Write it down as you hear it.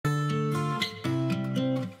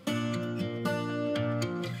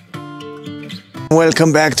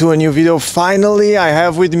Welcome back to a new video. Finally, I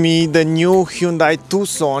have with me the new Hyundai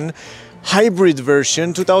Tucson Hybrid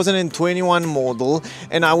version 2021 model,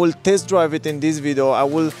 and I will test drive it in this video. I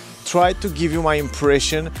will try to give you my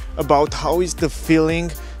impression about how is the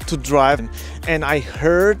feeling to drive. And I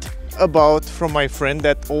heard about from my friend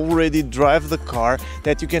that already drive the car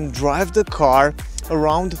that you can drive the car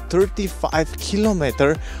around 35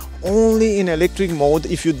 kilometers only in electric mode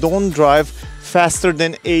if you don't drive faster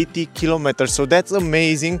than 80 kilometers. So that's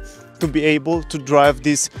amazing to be able to drive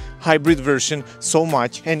this hybrid version so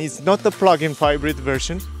much. And it's not the plug-in hybrid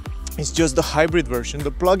version, it's just the hybrid version.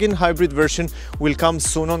 The plug-in hybrid version will come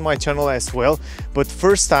soon on my channel as well, but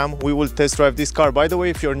first time we will test drive this car. By the way,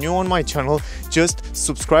 if you're new on my channel, just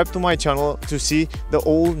subscribe to my channel to see the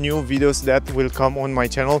all new videos that will come on my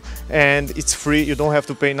channel, and it's free. You don't have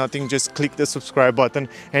to pay nothing, just click the subscribe button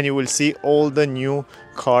and you will see all the new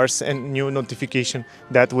cars and new notification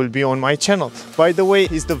that will be on my channel. By the way,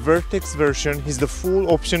 is the Vertex version, is the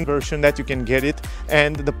full option version that you can get it,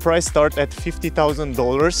 and the price start at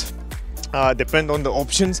 $50,000. Depend on the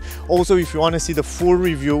options. Also, if you want to see the full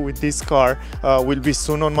review with this car, will be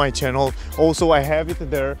soon on my channel. Also, I have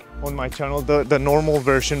it there on my channel, the normal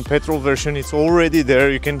version, petrol version. It's already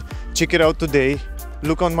there. You can check it out today.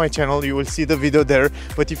 Look on my channel, you will see the video there.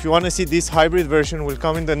 But if you want to see this hybrid version, will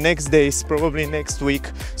come in the next days, probably next week.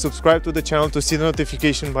 Subscribe to the channel to see the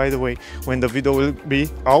notification, by the way, when the video will be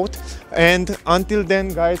out. And until then,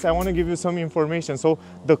 guys, I want to give you some information. So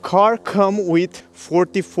the car come with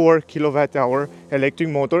 44 kilowatt hour electric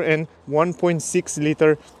motor and 1.6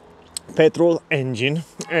 liter petrol engine,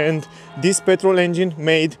 and this petrol engine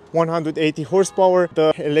made 180 horsepower.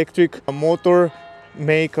 The electric motor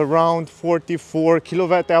make around 44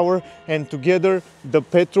 kilowatt hour, and together the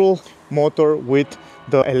petrol motor with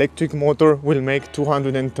the electric motor will make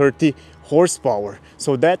 230 horsepower.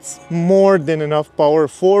 So that's more than enough power.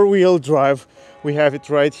 Four-wheel drive, we have it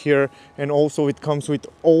right here, and also it comes with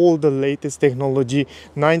all the latest technology,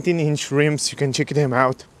 19-inch rims. You can check them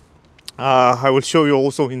out. I will show you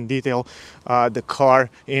also in detail the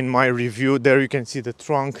car in my review. There you can see the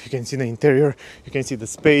trunk, you can see the interior, you can see the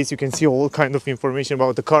space, you can see all kind of information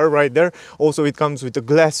about the car right there. Also, it comes with a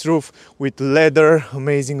glass roof, with leather,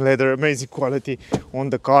 amazing quality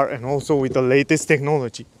on the car, and also with the latest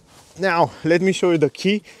technology. Now, let me show you the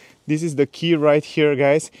key. This is the key right here,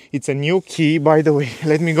 guys. It's a new key, by the way.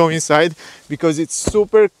 Let me go inside because it's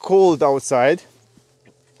super cold outside.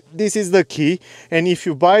 This is the key, and if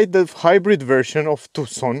you buy the hybrid version of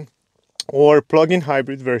Tucson or plug-in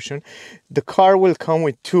hybrid version, the car will come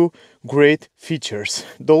with two great features.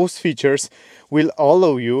 Those features will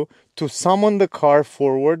allow you to summon the car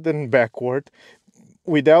forward and backward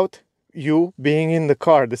without you being in the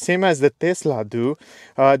car, the same as the Tesla do.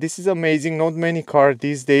 This is amazing. Not many cars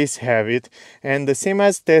these days have it, and the same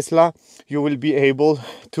as Tesla, you will be able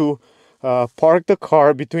to park the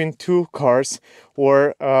car between two cars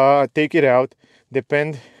or take it out,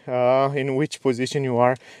 depend in which position you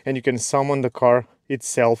are, and you can summon the car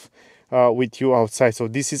itself with you outside. So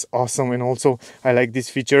this is awesome, and also I like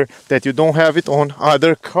this feature that you don't have it on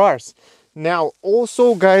other cars. Now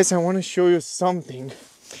also, guys, I want to show you something.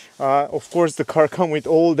 Of course, the car comes with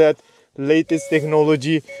all that latest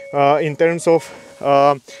technology in terms of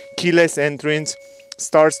keyless entrance,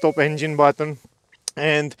 start stop engine button.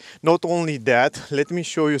 And not only that, let me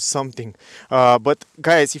show you something. But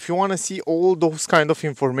guys, if you want to see all those kind of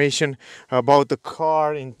information about the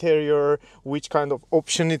car interior, which kind of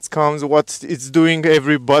option it comes, what it's doing,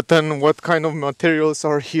 every button, what kind of materials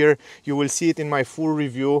are here, you will see it in my full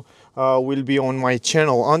review. Will be on my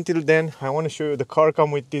channel. Until then, I want to show you the car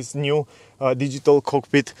come with this new digital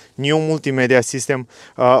cockpit, new multimedia system,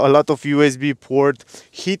 a lot of USB port,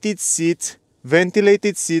 heated seats,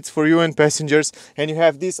 ventilated seats for you and passengers, and you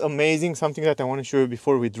have this amazing something that I want to show you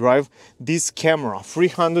before we drive, this camera,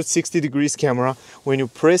 360 degrees camera. When you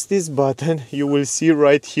press this button, you will see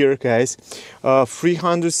right here, guys,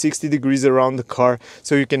 360 degrees around the car,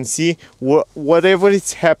 so you can see whatever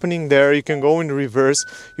is happening there. You can go in reverse,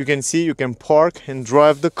 you can see, you can park and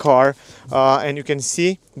drive the car, and you can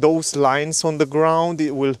see those lines on the ground.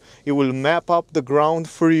 It will map up the ground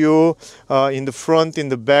for you in the front, in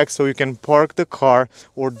the back, so you can park the car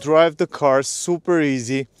or drive the car super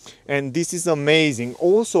easy. And this is amazing.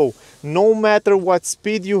 Also, no matter what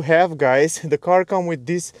speed you have, guys, the car comes with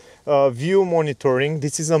this view monitoring.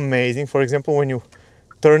 This is amazing. For example, when you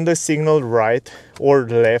turn the signal right or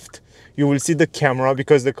left, you will see the camera,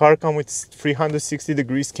 because the car comes with 360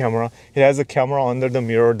 degrees camera. It has a camera under the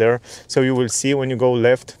mirror there, so you will see when you go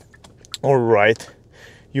left or right.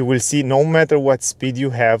 you will see no matter what speed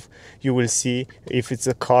you have, you will see if it's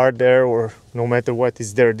a car there or no matter what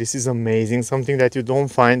is there. This is amazing, something that you don't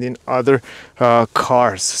find in other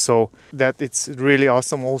cars, so that it's really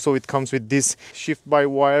awesome. Also it comes with this shift by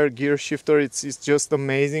wire gear shifter. It's just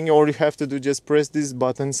amazing. All you have to do, just press these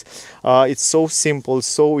buttons. It's so simple,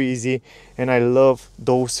 so easy, and I love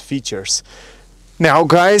those features. Now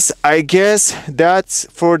guys, I guess that's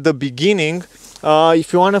for the beginning.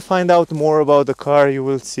 If you want to find out more about the car, you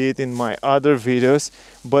will see it in my other videos,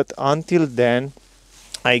 but until then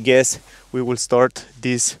I guess we will start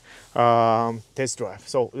this test drive.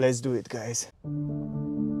 So let's do it, guys.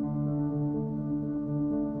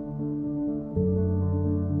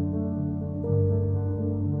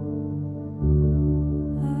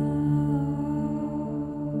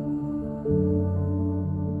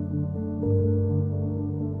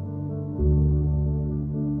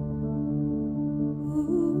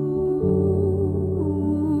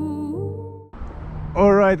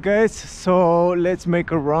 Alright guys, so let's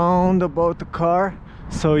make a round about the car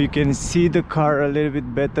so you can see the car a little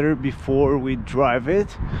bit better before we drive it.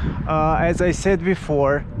 As I said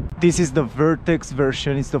before, this is the Vertex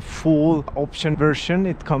version. It's the full option version.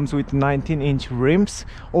 It comes with 19-inch rims.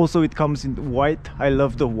 Also it comes in white. I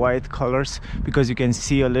love the white colors because you can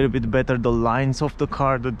see a little bit better the lines of the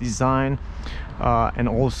car, the design, and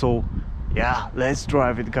also yeah, let's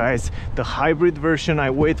drive it, guys. The hybrid version, I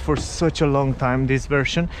wait for such a long time, this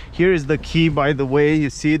version. Here is the key, by the way, you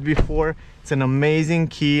see it before. It's an amazing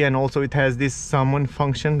key, and also it has this summon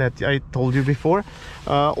function that I told you before.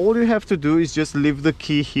 All you have to do is just leave the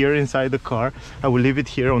key here inside the car. I will leave it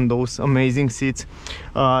here on those amazing seats.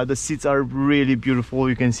 The seats are really beautiful.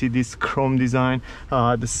 You can see this chrome design.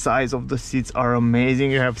 The size of the seats are amazing.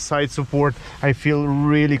 You have side support. I feel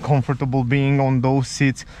really comfortable being on those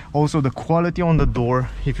seats. Also the quality on the door,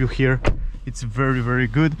 if you hear, it's very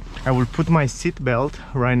good. I will put my seat belt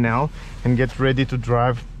right now and get ready to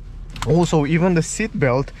drive. Also, even the seat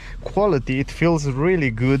belt quality, it feels really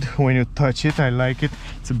good when you touch it. I like it.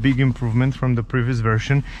 It's a big improvement from the previous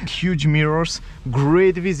version. Huge mirrors,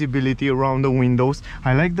 great visibility around the windows.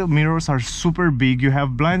 I like the mirrors are super big. You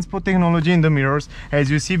have blind spot technology in the mirrors, as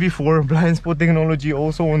you see before. Blind spot technology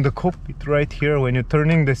also on the cockpit right here when you're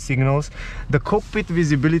turning the signals. The cockpit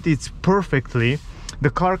visibility, it's perfectly. The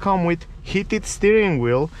car comes with heated steering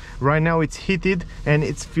wheel. Right now it's heated and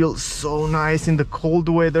it feels so nice in the cold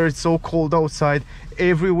weather. It's so cold outside.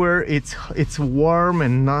 Everywhere it's warm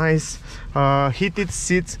and nice. Heated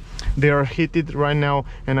seats, they are heated right now,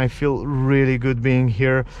 and I feel really good being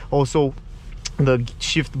here. Also the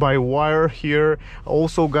shift by wire here.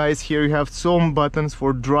 Also guys, here you have some buttons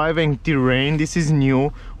for driving terrain. This is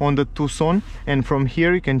new on the Tucson, and from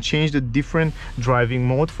here you can change the different driving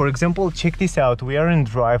mode. For example, check this out. We are in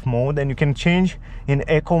drive mode, and you can change in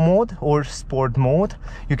eco mode or sport mode.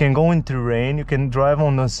 You can go in terrain. You can drive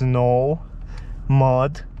on the snow,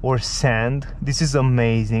 mud or sand. This is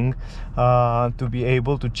amazing to be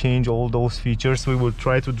able to change all those features. We will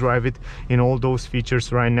try to drive it in all those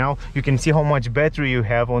features right now. You can see how much battery you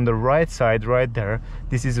have on the right side right there.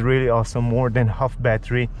 This is really awesome. More than half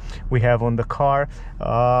battery we have on the car.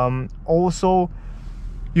 Also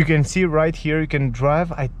you can see right here, you can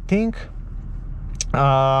drive, I think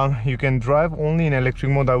you can drive only in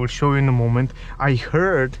electric mode. I will show you in a moment. I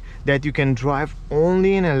heard that you can drive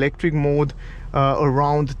only in electric mode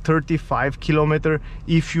around 35 kilometers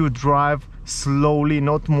if you drive slowly,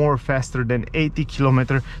 not more faster than 80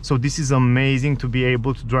 kilometers. So this is amazing to be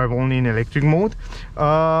able to drive only in electric mode.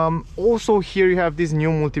 Also here you have this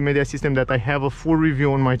new multimedia system that I have a full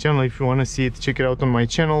review on my channel. If you want to see it, check it out on my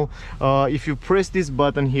channel. If you press this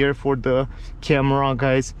button here for the camera,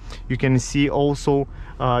 guys, you can see also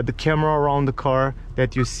the camera around the car,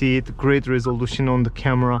 that you see it, great resolution on the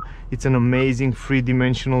camera. It's an amazing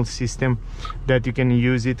three-dimensional system that you can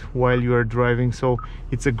use it while you are driving. So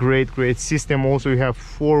it's a great system. Also you have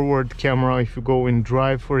forward camera. If you go in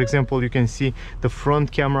drive, for example, you can see the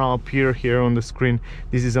front camera appear here on the screen.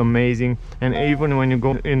 This is amazing. And even when you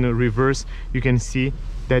go in the reverse, you can see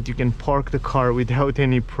that you can park the car without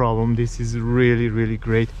any problem. This is really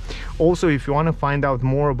great. Also, if you want to find out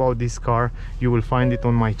more about this car, you will find it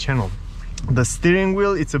on my channel. The steering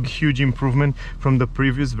wheel, it's a huge improvement from the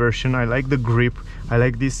previous version. I like the grip. I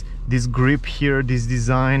like this grip here, this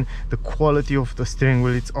design, the quality of the steering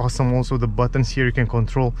wheel, it's awesome. Also the buttons here, you can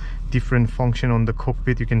control different function on the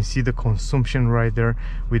cockpit. You can see the consumption right there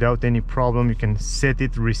without any problem. You can set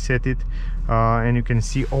it, reset it, and you can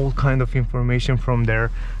see all kind of information from there.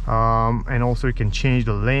 And also you can change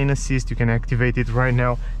the lane assist. You can activate it right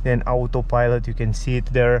now. Then autopilot, you can see it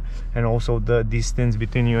there, and also the distance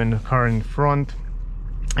between you and the car in front.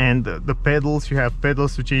 And the pedals, you have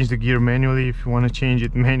pedals to change the gear manually. If you want to change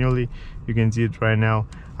it manually, you can see it right now.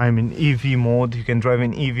 I'm in EV mode. You can drive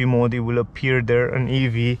in EV mode, it will appear there an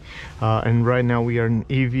EV, and right now we are in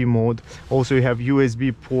EV mode. Also you have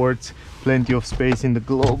USB ports, plenty of space in the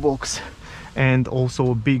glove box, and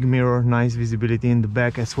also a big mirror, nice visibility in the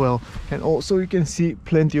back as well. And also you can see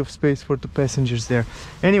plenty of space for the passengers there.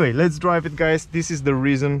 Anyway, let's drive it, guys. This is the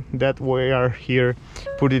reason that we are here.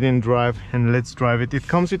 Put it in drive and let's drive it. It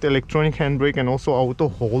comes with electronic handbrake and also auto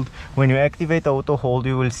hold. When you activate auto hold,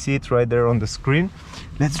 you will see it right there on the screen.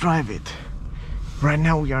 Let's drive it. Right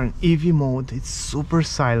now we are in EV mode. It's super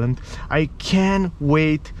silent. I can't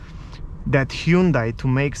wait that Hyundai to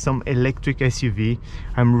make some electric SUV.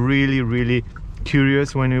 I'm really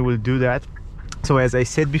curious when we will do that. So as I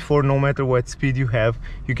said before, no matter what speed you have,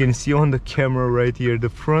 you can see on the camera right here, the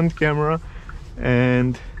front camera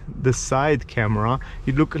and the side camera,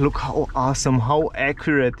 you look how awesome, how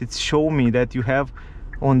accurate it's show me that you have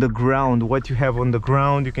on the ground, what you have on the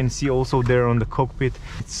ground. You can see also there on the cockpit.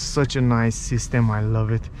 It's such a nice system. I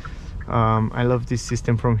love it. I love this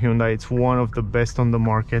system from Hyundai. It's one of the best on the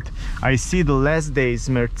market. I see the last days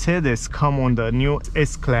Mercedes come on the new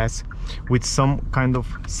S-Class with some kind of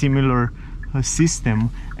similar system,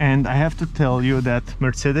 and I have to tell you that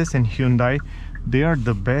Mercedes and Hyundai, they are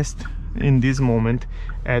the best in this moment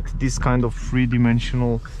at this kind of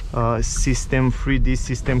three-dimensional system, 3D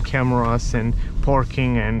system, cameras and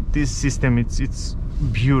parking, and this system, it's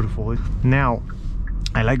beautiful. Now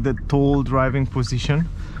I like the tall driving position.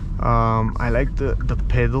 I like the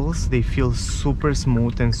pedals. They feel super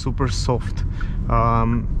smooth and super soft,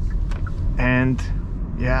 and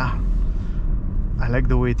yeah, I like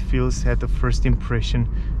the way it feels at the first impression.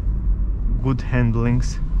 Good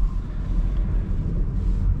handlings.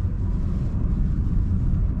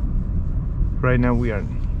 Right now we are,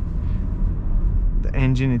 the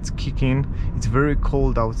engine, it's kicking. It's very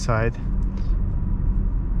cold outside,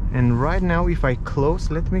 and right now if I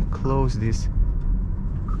close, let me close this,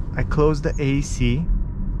 I close the AC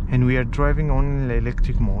and we are driving on in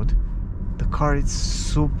electric mode. The car is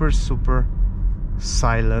super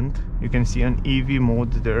silent. You can see an EV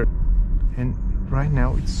mode there, and right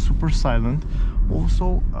now it's super silent.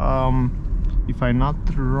 Also, if I'm not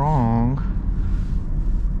wrong,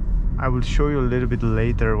 I will show you a little bit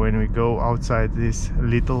later when we go outside this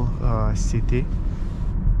little city.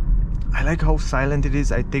 I like how silent it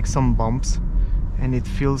is. I take some bumps and it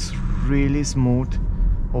feels really smooth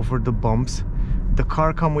over the bumps. The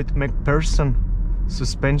car comes with McPherson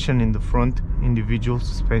suspension in the front, individual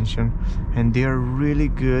suspension, and they are really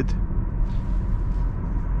good.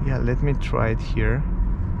 Yeah, let me try it here.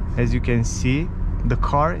 As you can see, the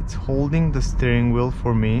car, it's holding the steering wheel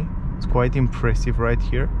for me. It's quite impressive right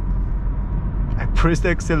here. I press the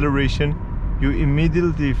acceleration, you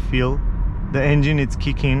immediately feel the engine, it's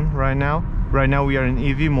kicking right now. Right now we are in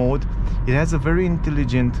EV mode. It has a very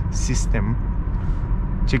intelligent system.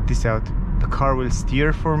 Check this out. The car will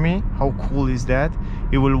steer for me. How cool is that?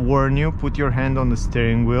 It will warn you, put your hand on the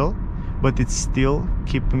steering wheel, but it still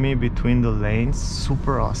keep me between the lanes.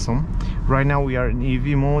 Super awesome. Right now we are in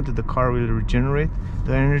EV mode. The car will regenerate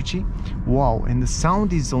the energy. Wow, and the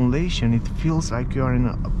sound isolation, it feels like you are in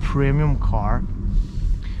a premium car.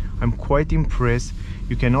 I'm quite impressed.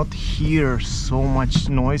 You cannot hear so much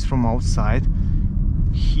noise from outside.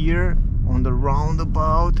 Here on the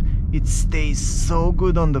roundabout, it stays so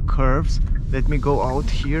good on the curves. Let me go out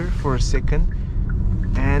here for a second,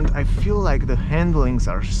 and I feel like the handlings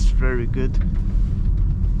are very good.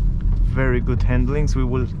 Very good handlings. We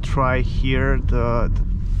will try here the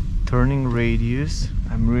turning radius.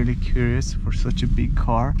 I'm really curious for such a big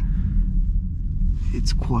car.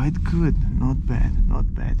 It's quite good, not bad,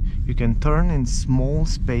 not bad. You can turn in small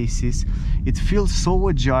spaces. It feels so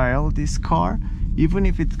agile, this car. Even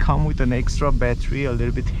if it comes with an extra battery, a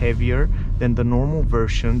little bit heavier than the normal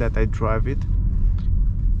version that I drive it,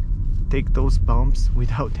 take those bumps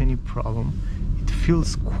without any problem. It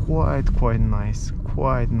feels quite nice,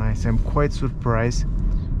 quite nice. I'm quite surprised.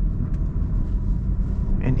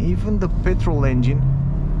 And even the petrol engine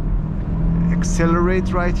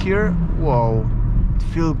accelerate right here. Wow, it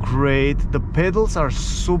feels great. The pedals are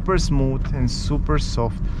super smooth and super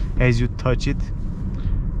soft as you touch it.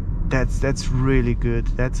 That's really good.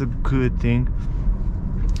 That's a good thing.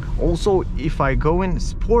 Also, if I go in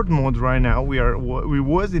sport mode right now, we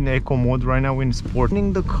was in eco mode. Right now we're in sport.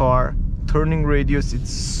 Turning the car, turning radius, it's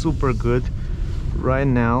super good right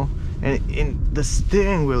now. And in the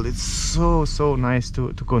steering wheel, it's so nice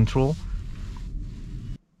to control.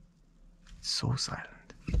 It's so silent.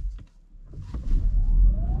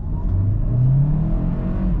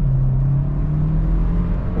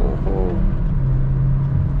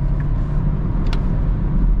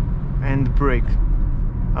 brake,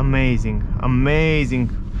 amazing, amazing.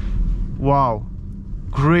 Wow,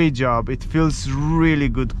 great job. It feels really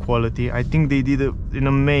good quality. I think they did an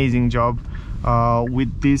amazing job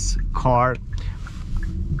with this car.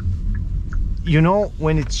 You know,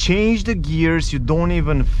 when it changed the gears, you don't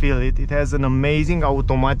even feel it. It has an amazing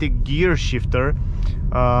automatic gear shifter.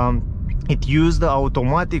 It used the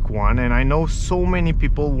automatic one, and I know so many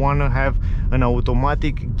people want to have an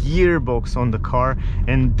automatic gearbox on the car,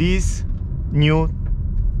 and this new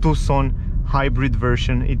Tucson hybrid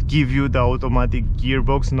version, it gives you the automatic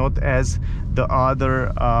gearbox, not as the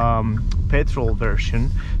other petrol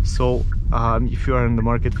version. So if you are in the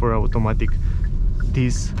market for automatic,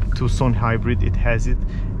 this Tucson hybrid, it has it,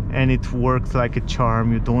 and it works like a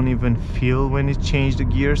charm. You don't even feel when it changed the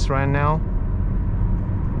gears right now.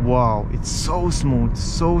 Wow, it's so smooth,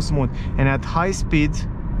 so smooth. And at high speed,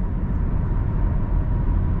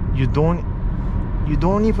 you don't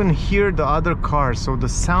even hear the other cars. So the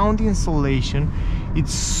sound insulation,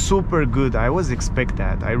 it's super good. I was expect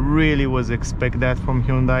that. I really was expect that from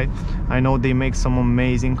Hyundai. I know they make some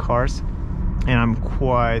amazing cars, and I'm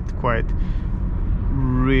quite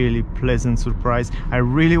really pleasant surprise. I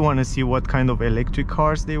really want to see what kind of electric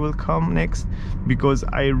cars they will come next, because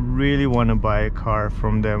I really want to buy a car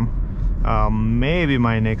from them. Maybe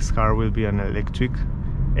my next car will be an electric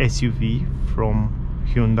SUV from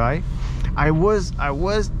Hyundai. I was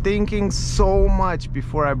thinking so much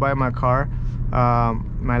before I buy my car,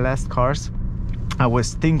 my last cars. I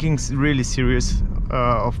was thinking really serious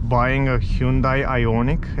of buying a Hyundai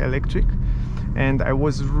Ioniq electric, and I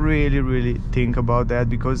was really think about that,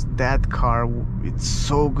 because that car, it's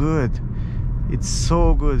so good. It's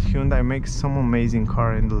so good. Hyundai makes some amazing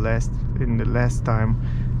car in the last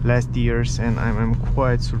years, and I'm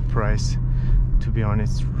quite surprised, to be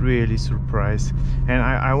honest, really surprised. And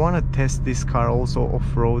I want to test this car also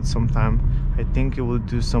off-road sometime. I think it will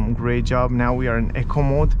do some great job. Now we are in eco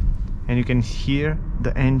mode, and you can hear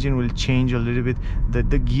the engine will change a little bit,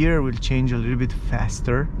 the gear will change a little bit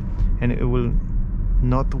faster, and it will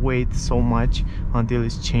not wait so much until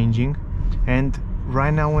it's changing. And right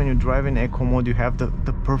now when you drive in eco mode, you have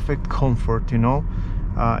the perfect comfort, you know,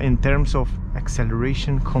 in terms of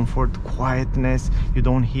acceleration, comfort, quietness. You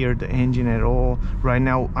don't hear the engine at all. Right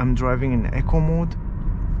now I'm driving in eco mode.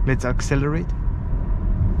 Let's accelerate.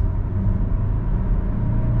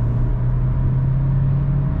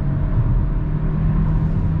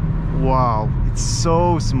 Wow, it's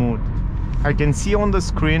so smooth. I can see on the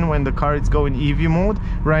screen when the car is going EV mode.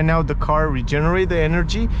 Right now the car regenerates the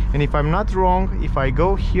energy, and if I'm not wrong, if I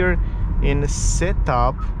go here in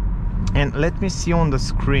setup and let me see on the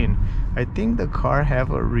screen, I think the car have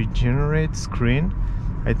a regenerate screen.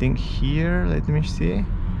 I think here, let me see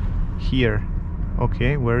here.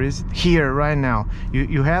 Okay, where is it? Here right now.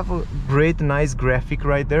 You have a great nice graphic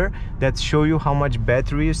right there that show you how much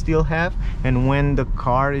battery you still have, and when the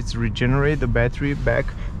car is regenerate the battery back,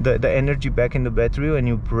 the energy back in the battery when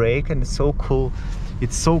you brake. And it's so cool.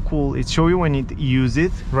 It's so cool. It show you when it use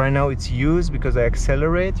it. Right now it's used because I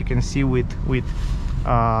accelerate. You can see with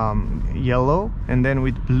yellow, and then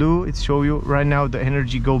with blue it show you right now the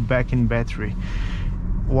energy go back in battery.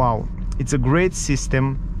 Wow, it's a great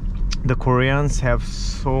system. The Koreans have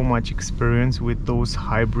so much experience with those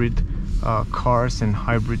hybrid cars and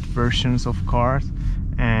hybrid versions of cars,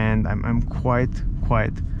 and I'm quite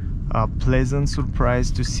pleasant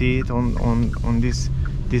surprised to see it on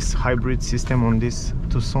this hybrid system on this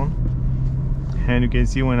Tucson. And you can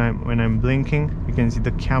see when I'm blinking, you can see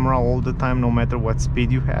the camera all the time, no matter what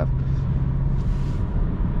speed you have.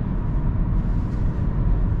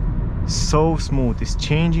 So smooth. It's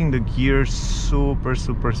changing the gears super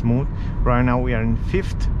smooth. Right now we are in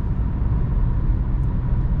 5th.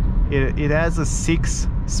 It has a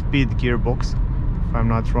 6-speed gearbox, if I'm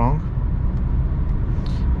not wrong.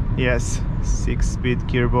 Yes, 6-speed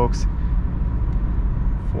gearbox.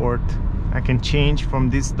 4th. I can change from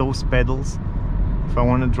those pedals. If I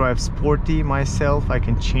want to drive sporty myself, I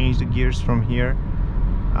can change the gears from here.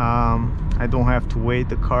 I don't have to wait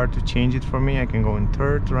the car to change it for me. I can go in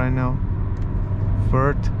 3rd right now,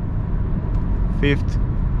 4th, 5th,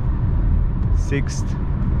 6th.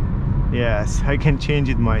 Yes, I can change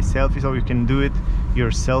it myself, so you can do it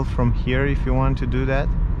yourself from here if you want to do that.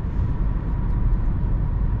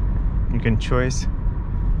 You can choose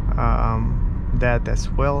that as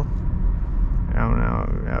well. Now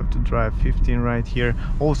I have to drive 15 right here.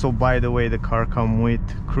 Also, by the way, the car comes with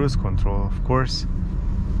cruise control, of course.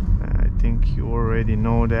 I think you already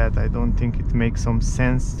know that. I don't think it makes some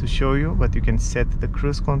sense to show you, but you can set the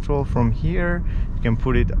cruise control from here. You can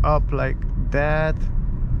put it up like that,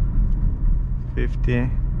 50,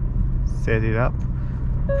 set it up,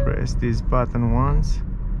 press this button once,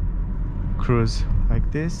 cruise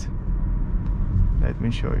like this. Let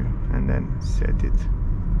me show you, and then set it.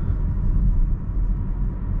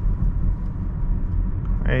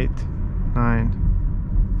 8,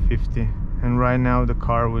 9, 50. And right now the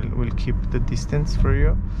car will keep the distance for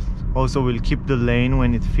you. Also will keep the lane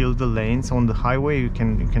when it fills the lanes on the highway. You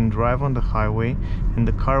can drive on the highway and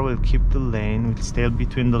the car will keep the lane, will stay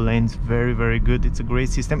between the lanes. Very good. It's a great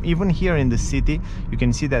system. Even here in the city you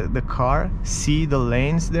can see that the car see the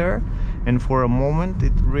lanes there, and for a moment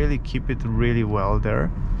it really keep it really well there.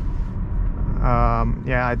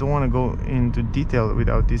 Yeah, I don't want to go into detail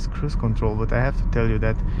without this cruise control, but I have to tell you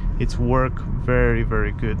that it's work very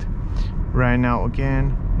good. Right now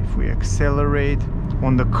again, if we accelerate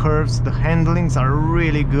on the curves, the handlings are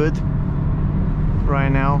really good. Right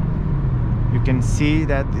now you can see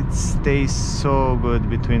that it stays so good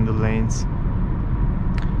between the lanes,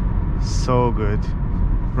 so good.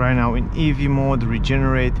 Right now in EV mode,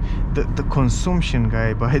 regenerate the consumption,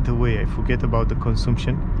 guy, by the way, I forget about the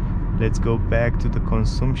consumption. Let's go back to the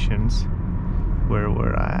consumptions. Where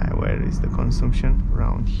is the consumption?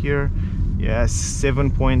 Around here. Yes,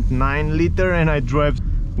 7.9 liter, and I drive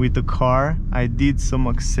with the car. I did some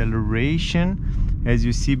acceleration, as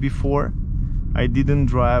you see before. I didn't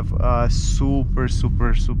drive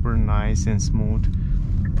super nice and smooth,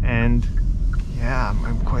 and yeah,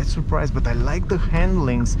 I'm quite surprised. But I like the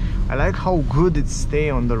handlings. I like how good it stay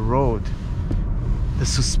on the road. The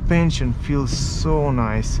suspension feels so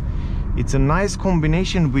nice. It's a nice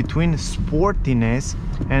combination between sportiness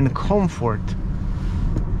and comfort.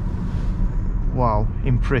 Wow,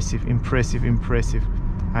 impressive.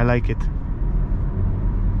 I like it.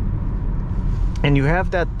 And you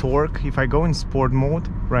have that torque. If I go in sport mode,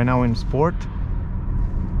 right now in sport,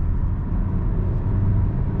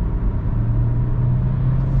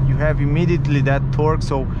 you have immediately that torque.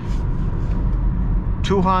 So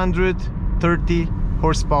 230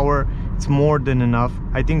 horsepower, it's more than enough.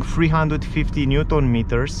 I think 350 Newton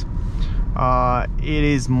meters. It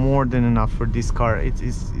is more than enough for this car. It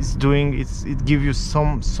gives you so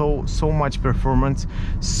much performance,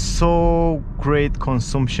 so great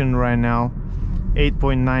consumption right now.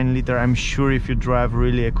 8.9 liter. I'm sure if you drive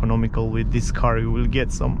really economical with this car, you will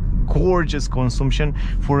get some gorgeous consumption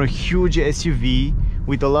for a huge SUV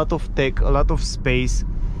with a lot of tech, a lot of space.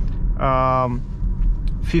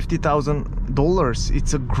 $50,000.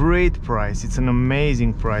 It's a great price. It's an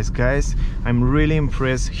amazing price, guys. I'm really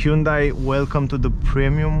impressed. Hyundai, welcome to the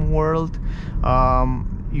premium world.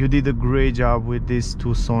 You did a great job with this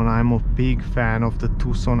Tucson. I'm a big fan of the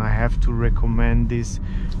Tucson. I have to recommend this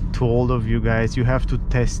to all of you guys. You have to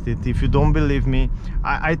test it. If you don't believe me,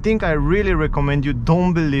 I think I really recommend you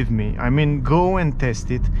don't believe me. I mean, go and test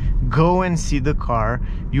it. Go and see the car.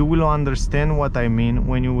 You will understand what I mean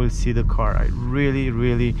when you will see the car. I really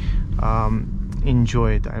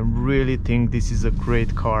enjoy it. I really think this is a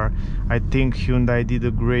great car. I think Hyundai did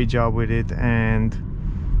a great job with it, and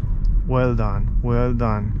well done.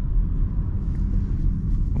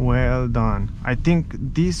 I think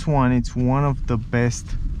this one, it's one of the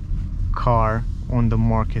best car on the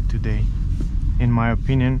market today, in my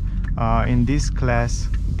opinion. In this class,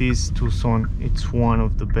 this Tucson, it's one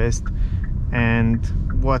of the best. And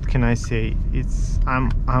what can I say?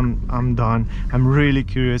 I'm done. I'm really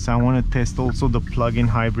curious. I want to test also the plug-in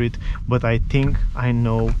hybrid, but I think I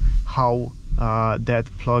know how that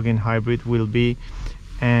plug-in hybrid will be.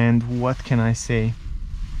 And what can I say?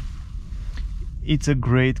 It's a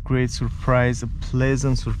great surprise, a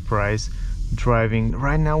pleasant surprise driving.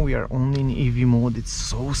 Right now we are only in EV mode. It's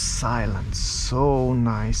so silent, so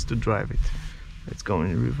nice to drive it. Let's go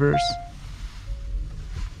in reverse.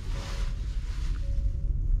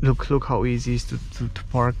 Look how easy it is to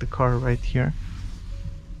park the car right here.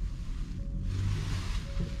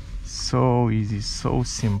 So easy, so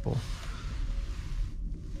simple.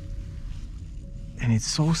 And it's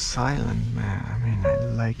so silent, man. I mean, I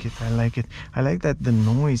like it. I like that the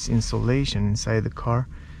noise insulation inside the car,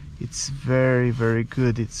 it's very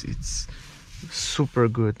good. It's super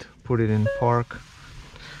good. Put it in park.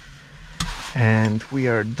 And we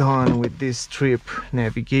are done with this trip.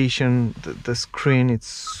 Navigation, the screen, it's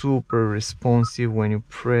super responsive. When you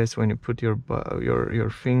press, when you put your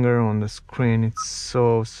finger on the screen, it's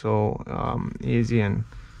so easy. And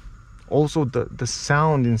also the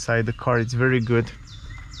sound inside the car, it's very good.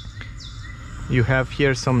 You have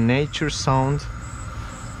here some nature sound.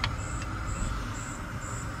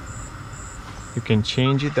 You can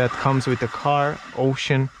change it. That comes with the car.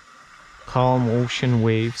 Ocean, calm ocean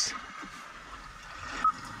waves.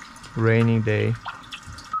 Rainy day.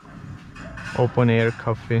 Open air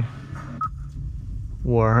coffee.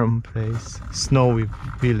 warm place, snowy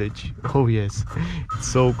village. Oh yes, it's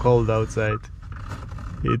so cold outside.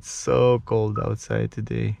 It's so cold outside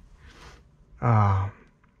today.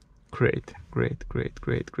 Great.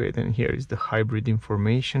 And here is the hybrid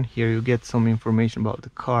information. Here you get some information about the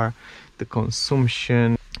car, the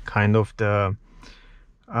consumption, kind of the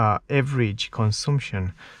average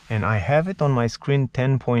consumption, and I have it on my screen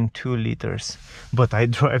 10.2 liters, but I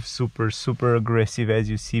drive super aggressive, as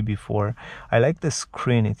you see before. I like the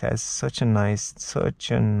screen. It has such a nice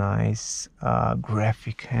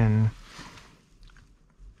graphic and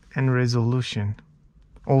resolution.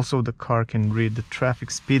 Also the car can read the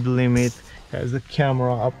traffic speed limit, has a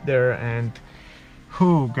camera up there. And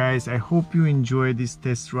guys, I hope you enjoyed this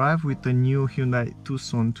test drive with the new Hyundai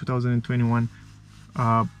Tucson 2021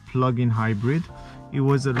 plug-in hybrid. It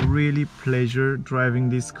was a really pleasure driving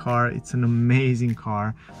this car. It's an amazing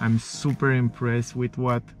car. I'm super impressed with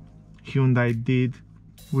what Hyundai did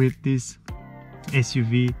with this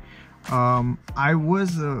SUV. I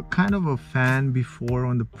was kind of a fan before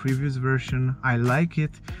on the previous version. I like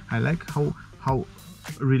it. I like how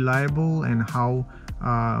reliable and how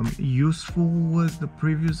useful was the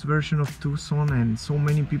previous version of Tucson, and so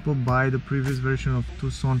many people buy the previous version of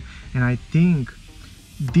Tucson. And I think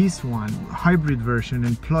this one, hybrid version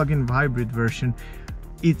and plug-in hybrid version,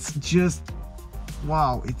 it's just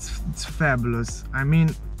wow, it's fabulous. I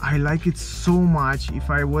mean, I like it so much. If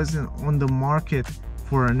I wasn't on the market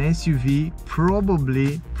for an SUV,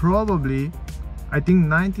 probably I think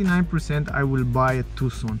 99% I will buy a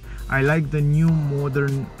Tucson. I like the new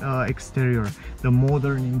modern exterior, the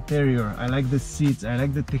modern interior. I like the seats, I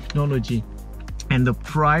like the technology, and the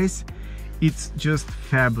price, it's just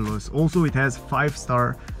fabulous. Also, it has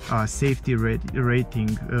 5-star safety rating,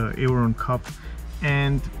 Euro NCAP,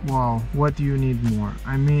 and wow, what do you need more?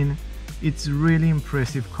 I mean, it's really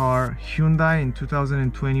impressive car. Hyundai in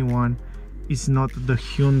 2021 is not the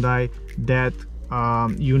Hyundai that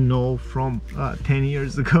you know from 10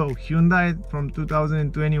 years ago. Hyundai from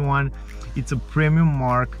 2021, it's a premium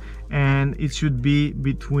mark, and it should be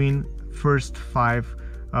between first 5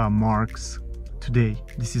 marks today.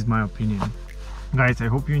 This is my opinion. Guys, I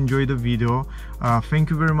hope you enjoyed the video. Thank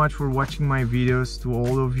you very much for watching my videos, to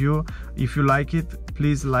all of you. If you like it,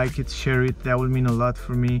 please like it, share it. That will mean a lot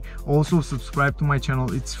for me. Also, subscribe to my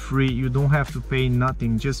channel. It's free. You don't have to pay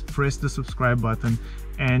nothing. Just press the subscribe button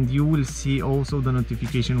and you will see also the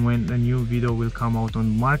notification when a new video will come out on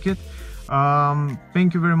the market.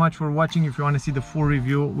 Thank you very much for watching. If you want to see the full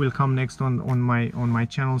review, will come next on my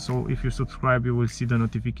channel. So if you subscribe, you will see the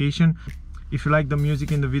notification. If you like the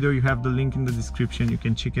music in the video, you have the link in the description. You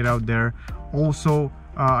can check it out there. Also,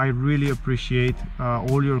 I really appreciate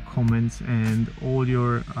all your comments and all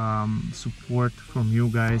your support from you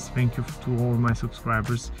guys. Thank you to all my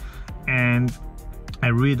subscribers, and I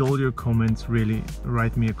read all your comments. Really,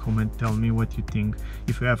 write me a comment, tell me what you think.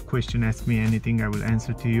 If you have questions, ask me anything, I will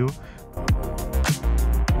answer to you.